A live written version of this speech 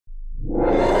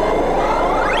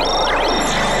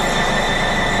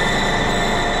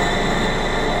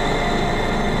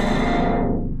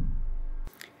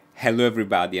Hello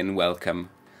everybody and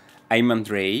welcome. I'm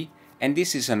Andrei and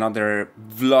this is another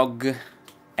vlog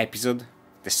episode,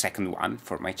 the second one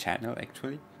for my channel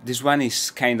actually. This one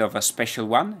is kind of a special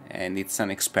one and it's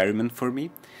an experiment for me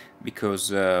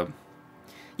because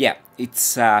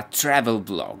it's a travel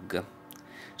vlog.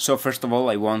 So first of all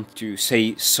I want to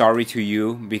say sorry to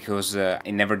you because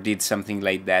I never did something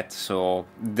like that, so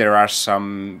there are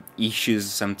some issues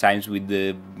sometimes with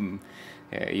the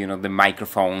the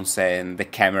microphones and the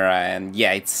camera, and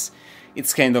yeah, it's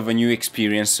kind of a new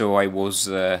experience, so I was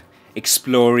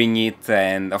exploring it,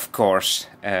 and of course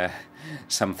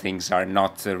some things are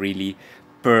not really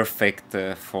perfect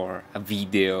for a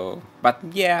video, but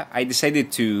yeah, I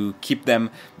decided to keep them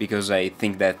because I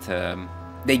think that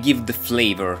they give the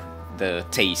flavor, the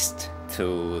taste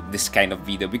to this kind of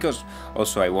video, because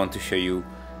also I want to show you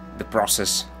the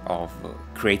process of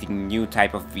creating new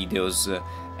type of videos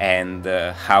and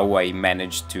how I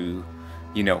managed to,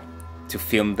 to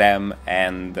film them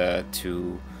and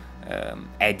to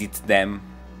edit them.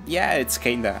 Yeah, it's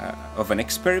kind of an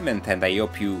experiment and I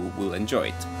hope you will enjoy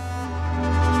it.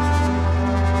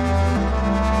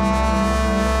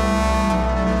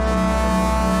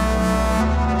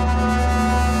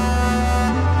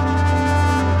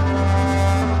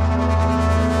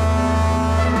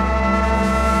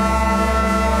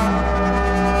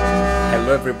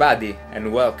 Hello everybody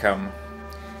and welcome.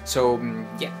 So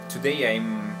today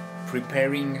I'm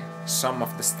preparing some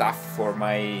of the stuff for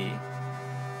my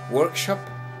workshop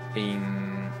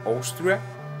in Austria,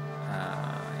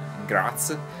 in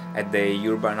Graz, at the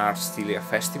Urban Art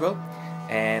Festival Styria.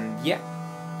 And yeah,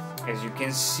 as you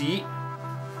can see,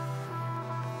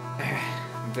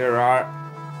 there are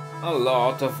a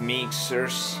lot of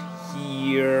mixers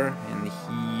here and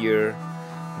here,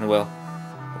 and well,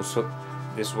 also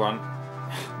this one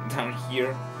down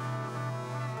here,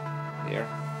 there,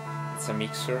 it's a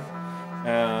mixer,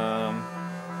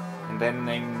 and then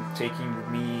I'm taking with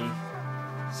me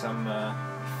some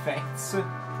effects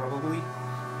probably,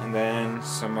 and then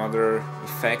some other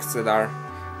effects that are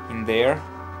in there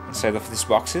inside of these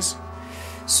boxes.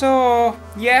 So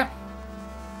yeah,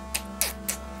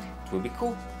 it will be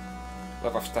cool. A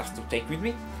lot of stuff to take with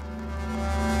me.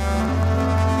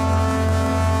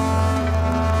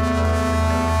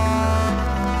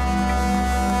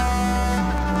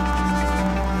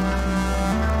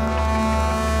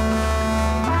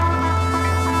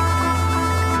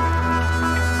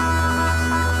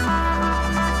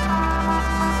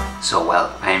 So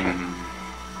well, I'm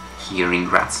here in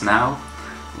Graz now.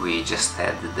 We just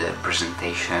had the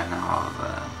presentation of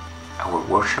our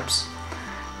workshops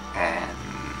and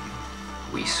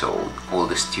we saw all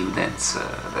the students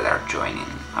that are joining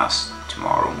us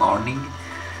tomorrow morning,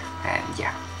 and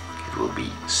yeah, it will be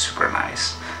super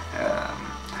nice.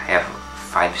 I have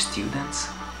 5 students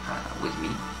with me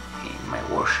in my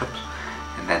workshops,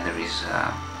 and then there is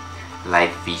a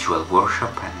live visual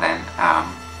workshop and then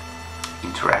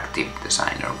interactive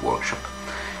designer workshop,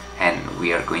 and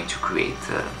we are going to create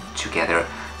together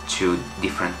 2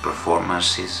 different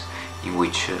performances in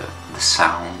which the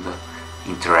sound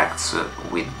interacts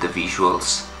with the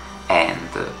visuals and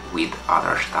with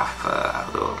other stuff,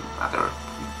 other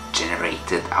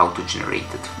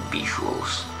auto-generated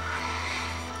visuals.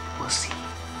 We'll see.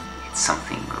 It's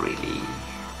something really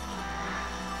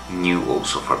new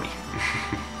also for me.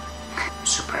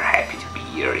 Super happy to be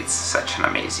here. It's such an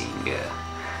amazing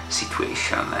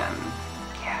situation, and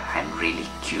yeah, I'm really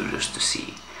curious to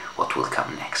see what will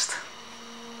come next.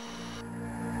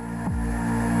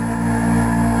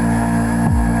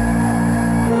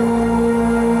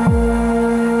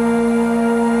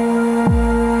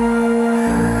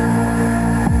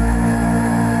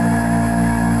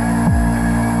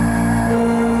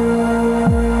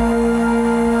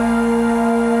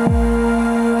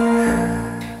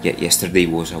 Yeah, yesterday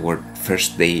was our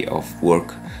first day of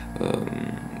work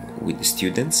with the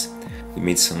students. We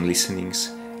made some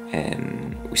listenings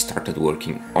and we started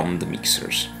working on the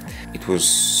mixers. It was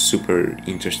super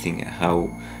interesting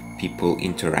how people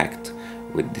interact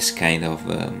with this kind of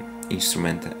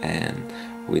instrument and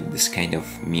with this kind of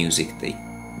music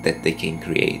that they can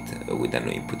create with the No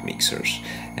Input Mixers.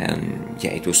 And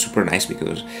yeah, it was super nice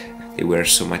because they were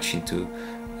so much into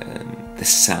the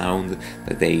sound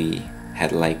that they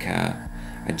had like a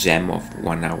jam of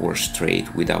 1 hour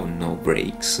straight without no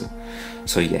breaks.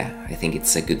 So yeah, I think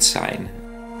it's a good sign.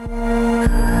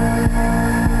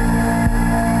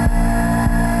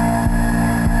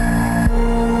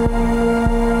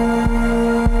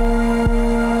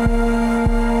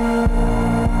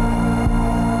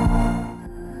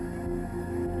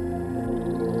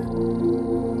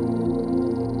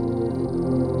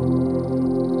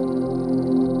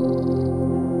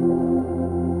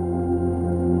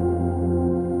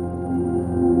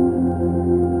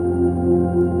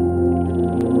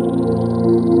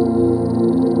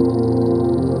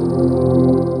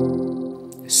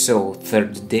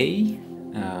 third day,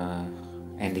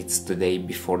 and it's the day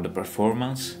before the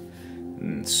performance.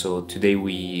 So today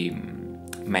we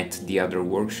met the other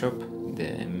workshop,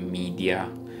 the media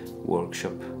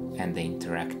workshop and the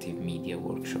interactive media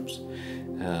workshops.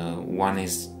 One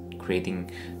is creating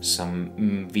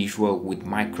some visual with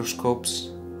microscopes.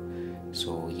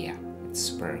 So yeah, it's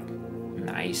super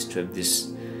nice to have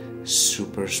this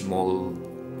super small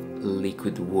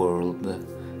liquid world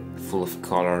full of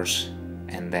colors,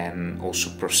 and then also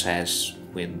process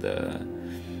with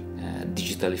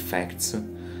digital effects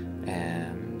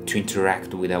to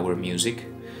interact with our music.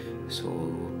 So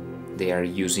they are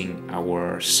using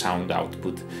our sound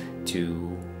output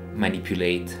to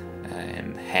manipulate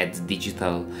and add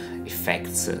digital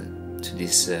effects to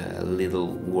this little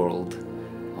world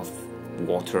of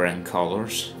water and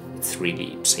colors. It's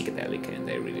really psychedelic, and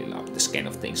I really love this kind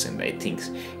of things, and I think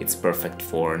it's perfect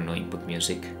for no input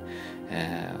music,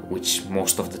 which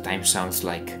most of the time sounds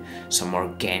like some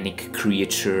organic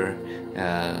creature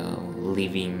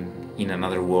living in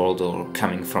another world or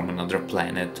coming from another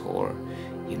planet, or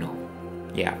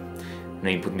yeah, no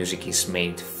input music is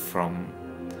made from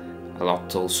a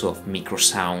lot also of micro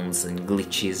sounds and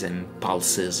glitches and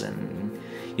pulses and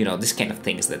this kind of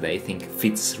things that I think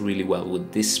fits really well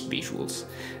with these visuals.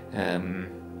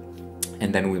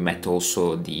 And then we met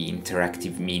also the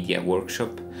interactive media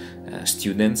workshop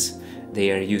students.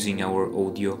 They are using our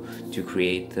audio to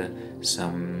create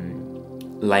some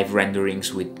live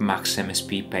renderings with max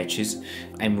MSP patches.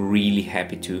 I'm really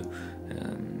happy to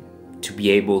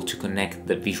be able to connect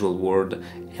the visual world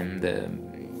and the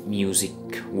music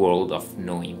world of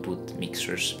no input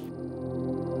mixers.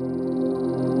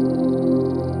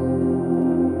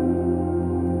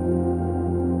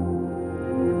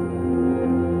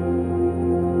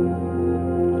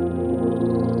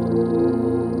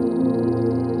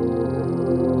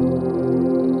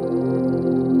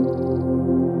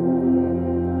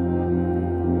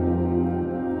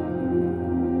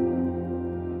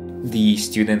 The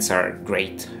students are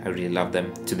great, I really love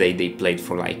them. Today they played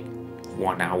for like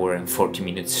 1 hour and 40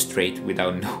 minutes straight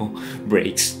without no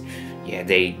breaks. Yeah,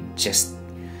 they just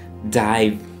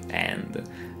dived and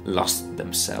lost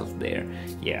themselves there.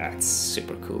 Yeah, it's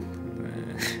super cool.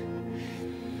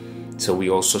 So we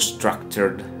also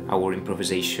structured our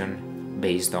improvisation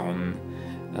based on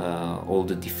all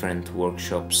the different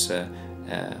workshops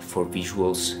for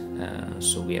visuals.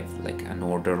 So we have like an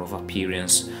order of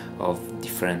appearance of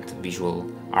different visual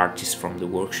artists from the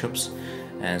workshops.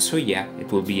 And so yeah,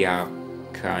 it will be a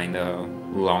kind of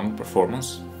long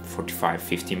performance,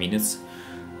 45-50 minutes.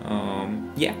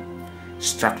 Yeah,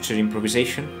 structured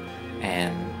improvisation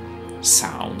and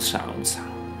sound.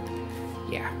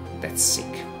 Yeah, that's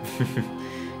sick.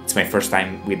 It's my first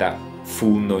time with a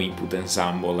full no input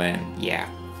ensemble, and yeah,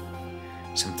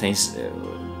 sometimes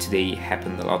today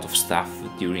happened a lot of stuff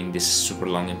during this super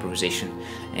long improvisation,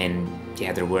 and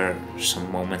yeah, there were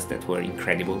some moments that were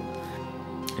incredible.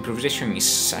 Improvisation is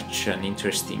such an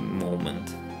interesting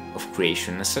moment of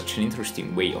creation, such an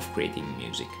interesting way of creating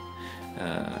music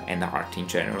and art in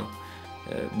general,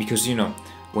 because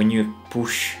when you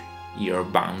push your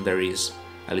boundaries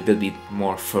a little bit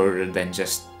more further than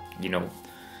just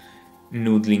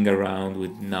noodling around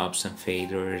with knobs and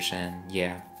faders and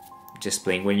yeah, just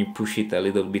playing. When you push it a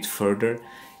little bit further,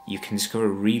 you can discover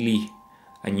really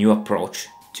a new approach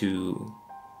to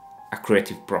a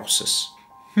creative process.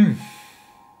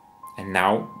 And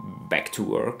now back to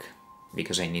work,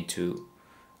 because I need to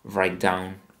write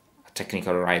down a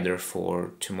technical rider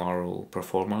for tomorrow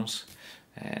performance.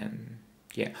 And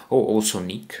yeah, oh, also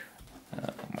Nick,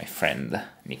 my friend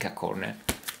Nick Acorne,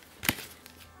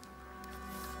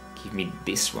 give me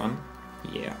this one.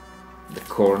 Yeah, the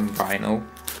Korn vinyl.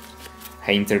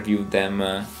 I interviewed them,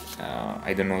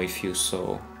 I don't know if you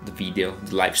saw the video,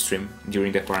 the live stream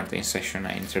during the quarantine session.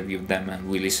 I interviewed them and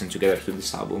we listened together to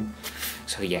this album.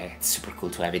 So yeah, it's super cool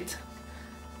to have it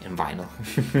in vinyl.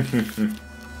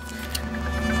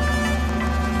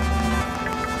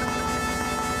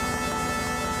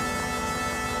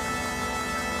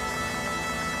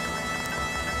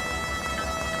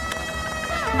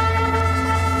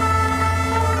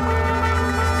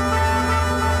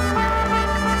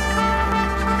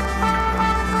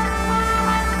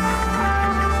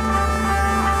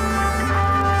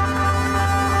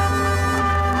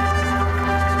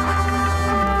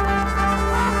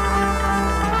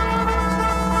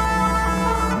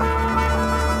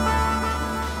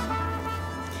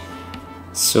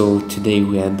 So today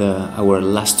we had our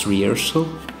last rehearsal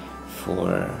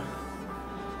for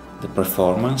the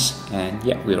performance, and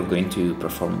yeah, we are going to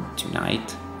perform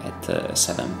tonight at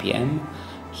 7 p.m.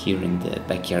 here in the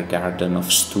backyard garden of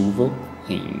Stuwo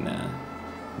in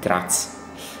Graz.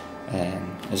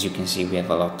 And as you can see, we have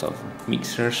a lot of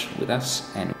mixers with us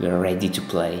and we are ready to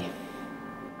play.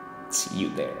 See you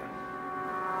there.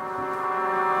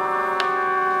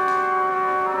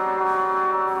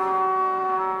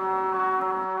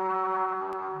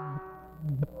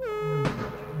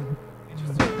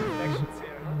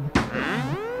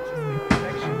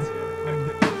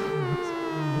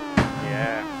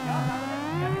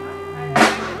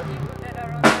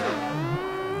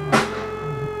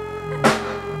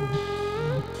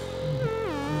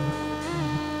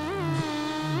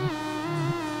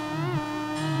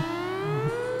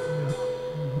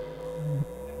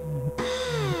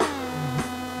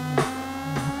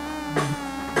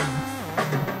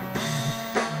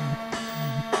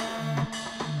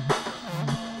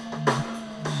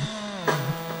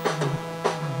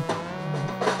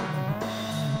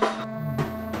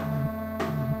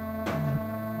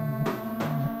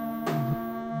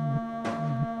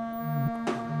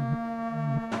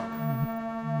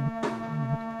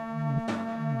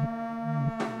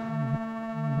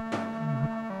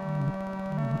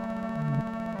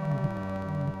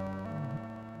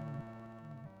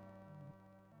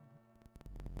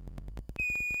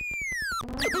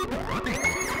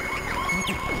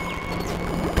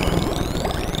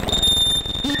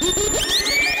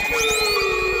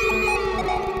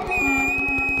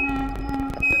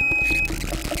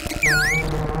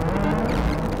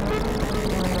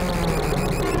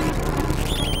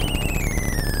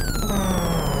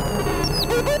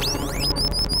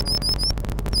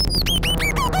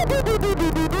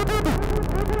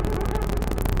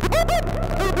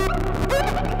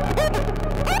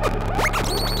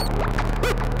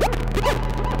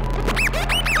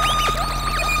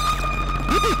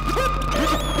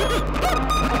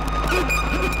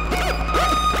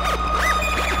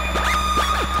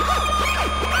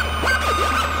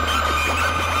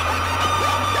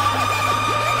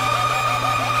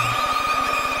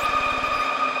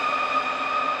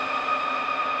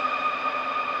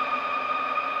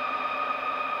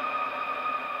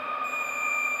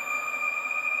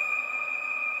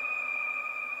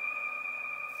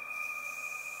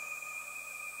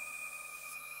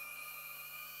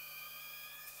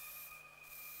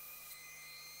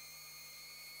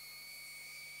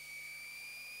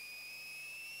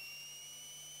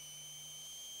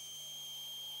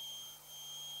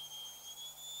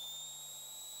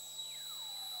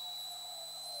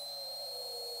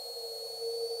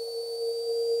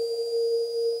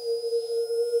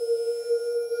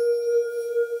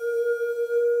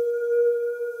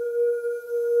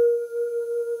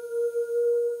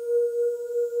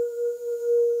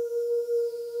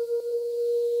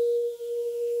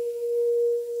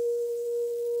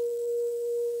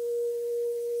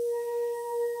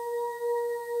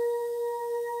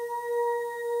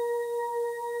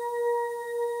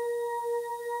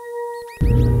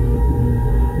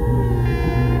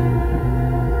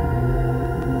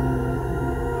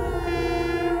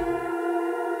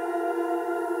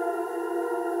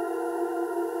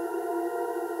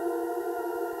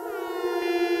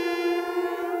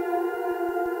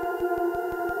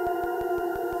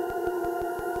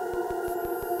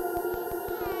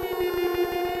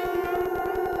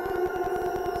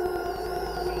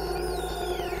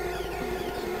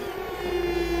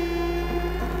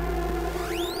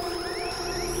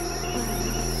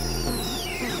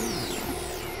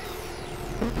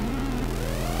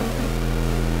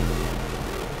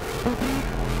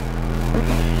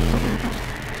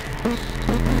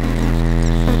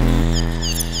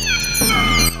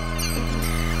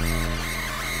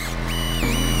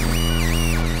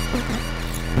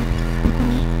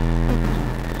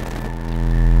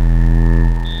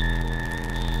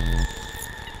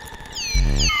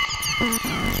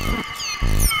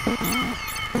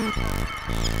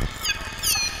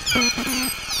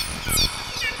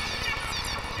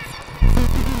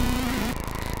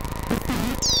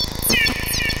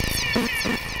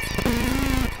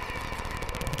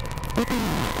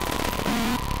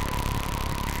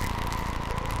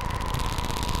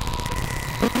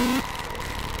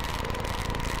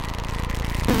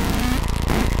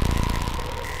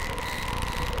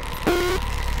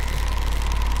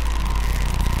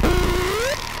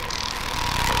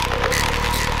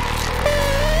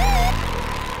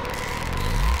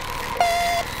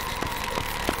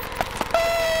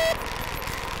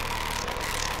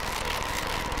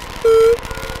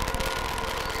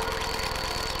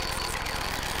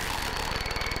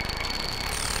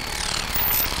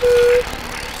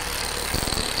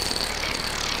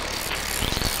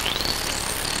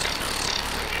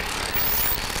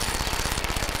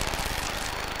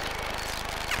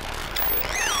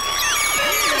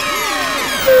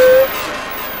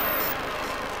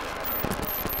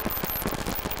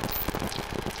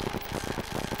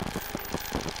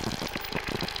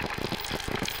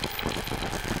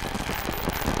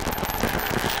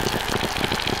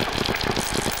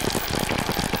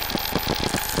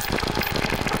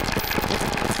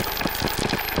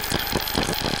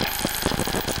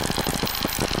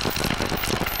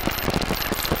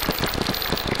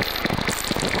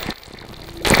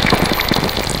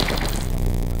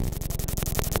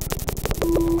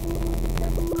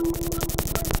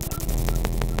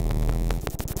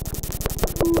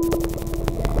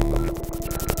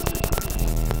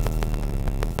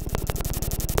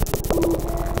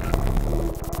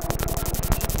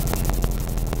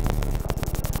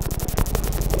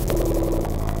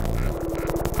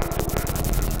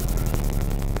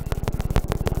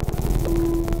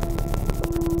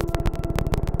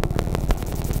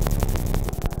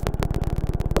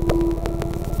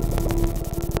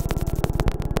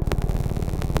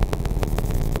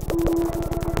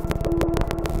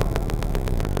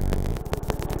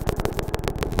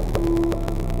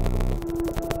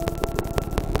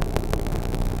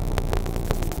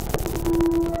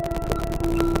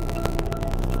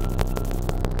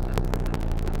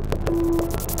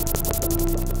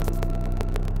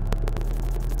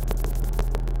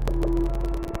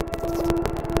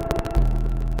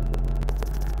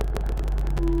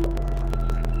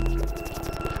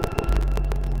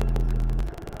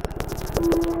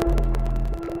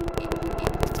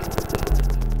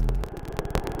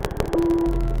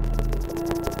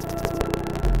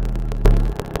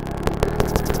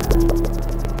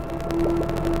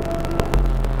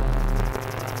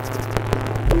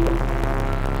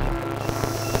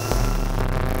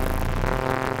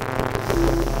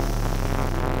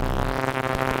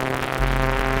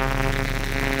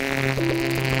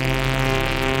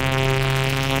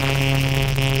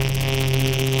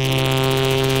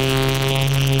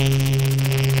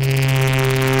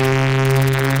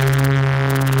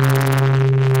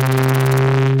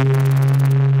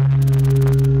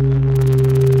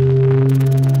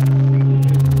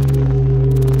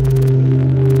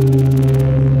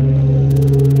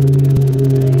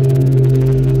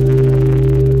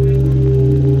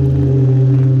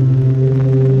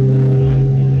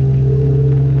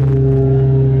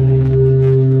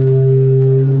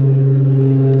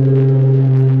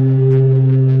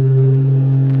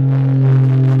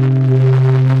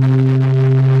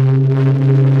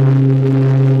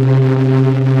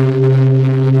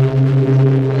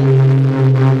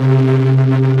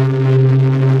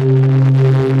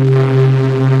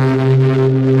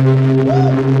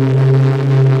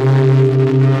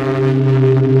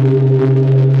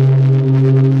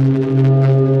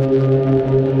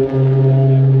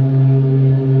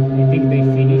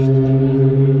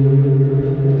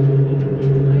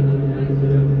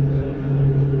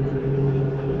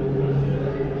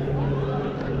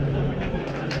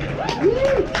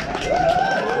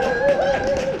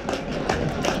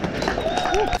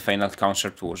 final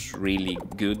concert was really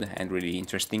good and really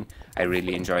interesting. I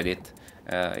really enjoyed it.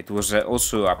 It was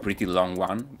also a pretty long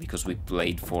one because we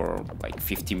played for like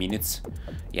 50 minutes.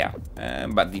 Yeah,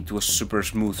 but it was super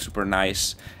smooth, super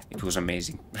nice. It was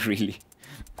amazing, really.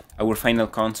 Our final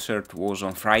concert was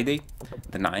on Friday,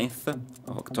 the 9th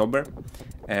of October,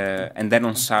 and then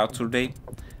on Saturday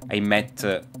I met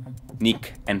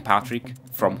Nick and Patrick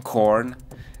from Korn,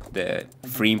 the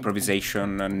free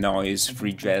improvisation, noise,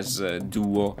 free jazz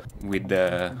duo with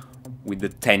the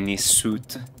tennis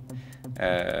suit.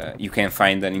 You can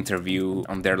find an interview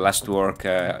on their last work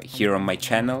here on my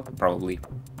channel, probably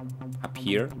up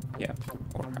here, yeah,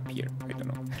 or up here, I don't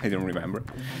know, I don't remember.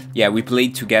 Yeah, we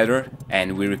played together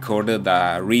and we recorded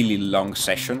a really long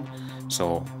session,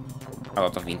 so a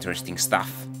lot of interesting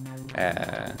stuff.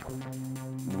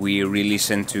 We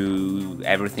re-listened to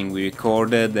everything we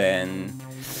recorded, and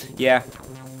yeah,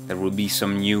 there will be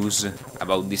some news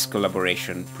about this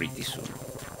collaboration pretty soon.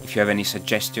 If you have any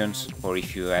suggestions or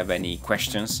if you have any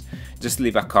questions, just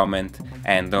leave a comment,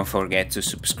 and don't forget to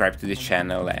subscribe to the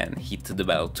channel and hit the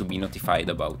bell to be notified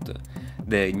about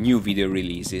the new video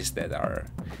releases that are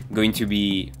going to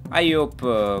be, I hope,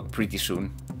 pretty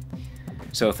soon.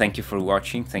 So thank you for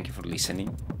watching, thank you for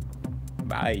listening.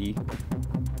 Bye!